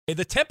Hey,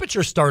 the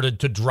temperature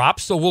started to drop,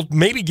 so we'll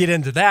maybe get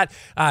into that.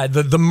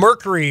 The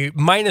mercury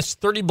minus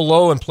 30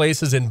 below in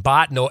places in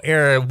Botno,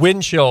 air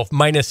wind chill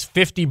minus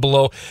 50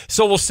 below.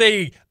 So we'll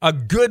say a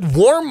good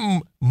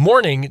warm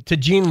morning to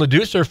Gene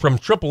Leducer from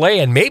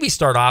AAA, and maybe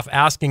start off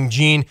asking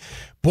Gene,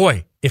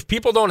 boy, if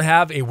people don't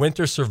have a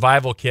winter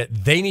survival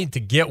kit, they need to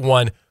get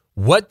one.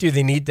 What do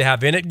they need to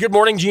have in it? Good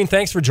morning, Gene.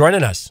 Thanks for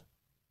joining us.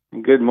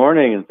 Good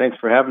morning, and thanks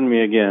for having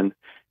me again.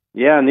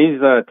 Yeah, and these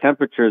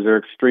temperatures are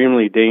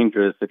extremely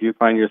dangerous. If you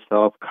find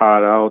yourself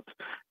caught out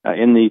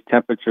in these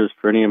temperatures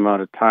for any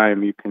amount of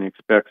time, you can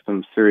expect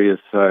some serious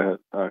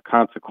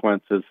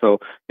consequences. So,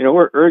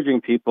 we're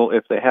urging people,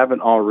 if they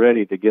haven't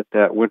already, to get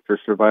that winter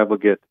survival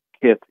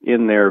kit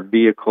in their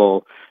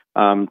vehicle,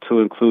 to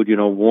include,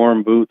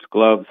 warm boots,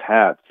 gloves,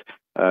 hats,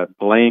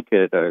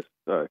 blanket, a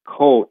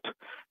coat.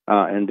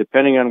 And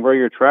depending on where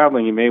you're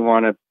traveling, you may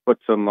want to put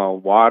some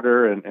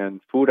water and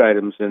food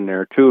items in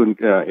there, too,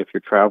 if you're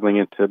traveling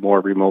into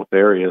more remote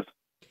areas.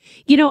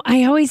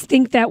 I always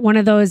think that one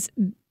of those,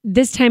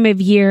 this time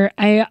of year,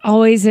 I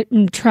always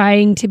am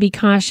trying to be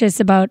cautious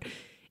about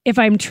if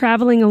I'm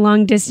traveling a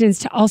long distance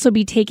to also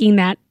be taking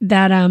that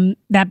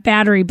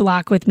battery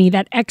block with me,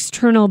 that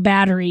external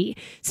battery,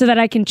 so that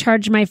I can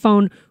charge my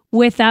phone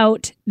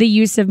without the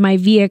use of my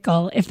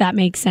vehicle, if that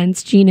makes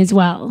sense, Gene, as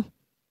well.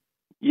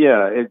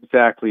 Yeah,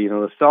 exactly.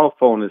 The cell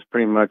phone is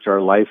pretty much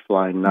our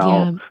lifeline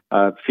now.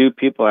 Yeah. Few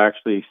people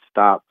actually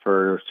stop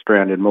for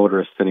stranded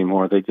motorists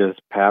anymore. They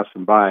just pass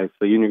them by.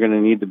 So you're going to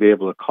need to be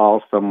able to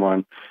call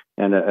someone,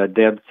 and a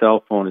dead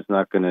cell phone is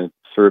not going to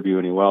serve you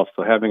any well.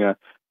 So having a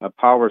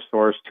power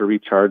source to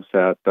recharge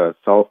that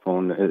cell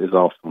phone is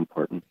also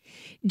important.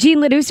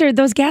 Gene Leducer,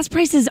 those gas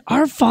prices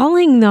are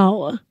falling,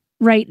 though,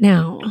 right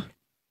now.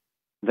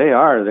 They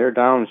are. They're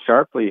down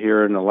sharply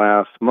here in the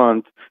last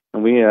month,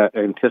 and we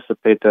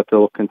anticipate that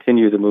they'll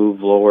continue to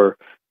move lower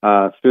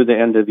through the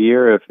end of the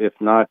year, if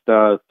not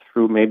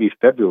through maybe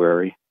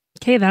February.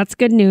 Okay, that's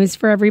good news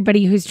for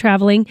everybody who's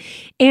traveling.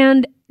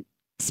 And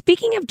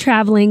speaking of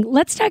traveling,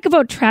 let's talk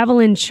about travel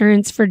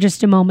insurance for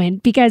just a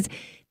moment, because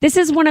this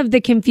is one of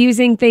the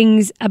confusing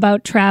things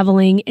about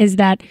traveling, is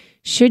that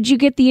should you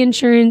get the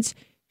insurance?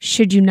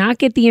 Should you not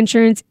get the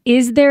insurance?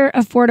 Is there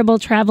affordable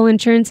travel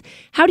insurance?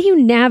 How do you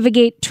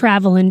navigate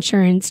travel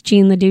insurance,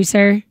 Gene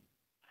Leducer?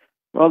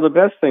 Well, the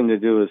best thing to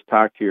do is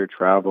talk to your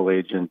travel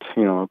agent.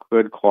 A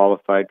good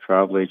qualified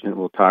travel agent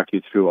will talk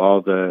you through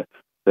all the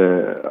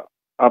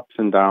ups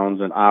and downs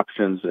and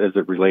options as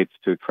it relates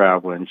to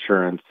travel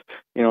insurance.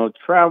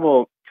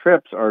 Travel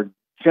trips are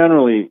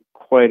generally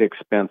quite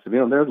expensive.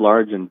 They're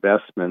large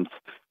investments.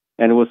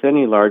 And with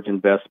any large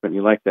investment,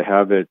 you like to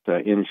have it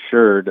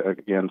insured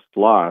against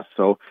loss.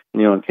 So,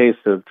 in case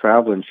of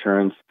travel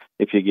insurance,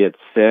 if you get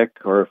sick,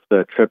 or if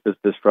the trip is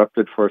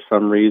disrupted for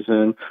some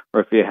reason,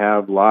 or if you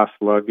have lost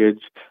luggage,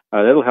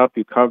 that'll help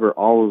you cover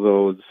all of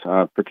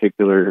those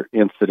particular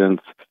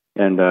incidents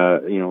and,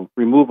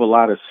 remove a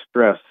lot of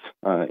stress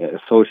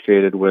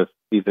associated with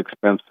these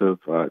expensive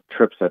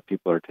trips that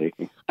people are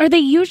taking. Are they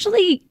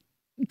usually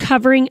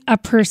covering a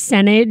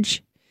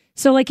percentage?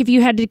 So like if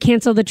you had to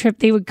cancel the trip,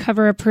 they would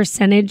cover a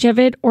percentage of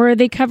it, or are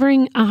they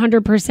covering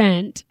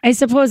 100%? I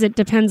suppose it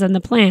depends on the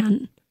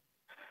plan.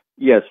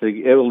 Yes,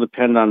 it will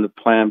depend on the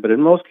plan, but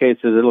in most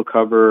cases, it'll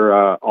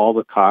cover all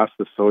the costs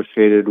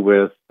associated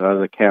with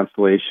the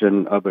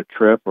cancellation of a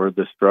trip or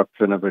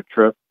disruption of a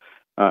trip.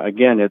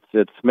 Again,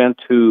 it's meant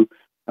to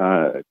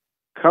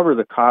cover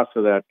the cost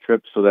of that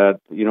trip so that,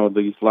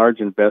 these large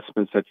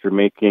investments that you're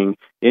making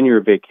in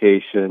your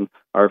vacation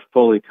are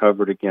fully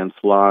covered against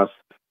loss.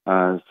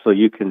 So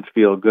you can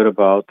feel good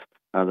about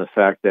the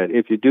fact that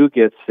if you do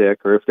get sick,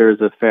 or if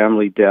there's a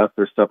family death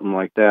or something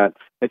like that,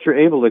 that you're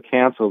able to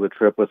cancel the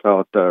trip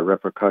without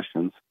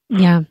repercussions.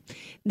 Yeah,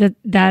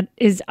 that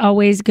is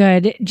always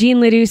good.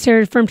 Gene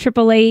Leducer from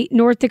AAA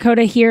North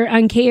Dakota here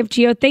on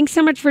KFGO. Thanks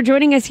so much for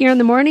joining us here on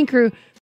the Morning Crew.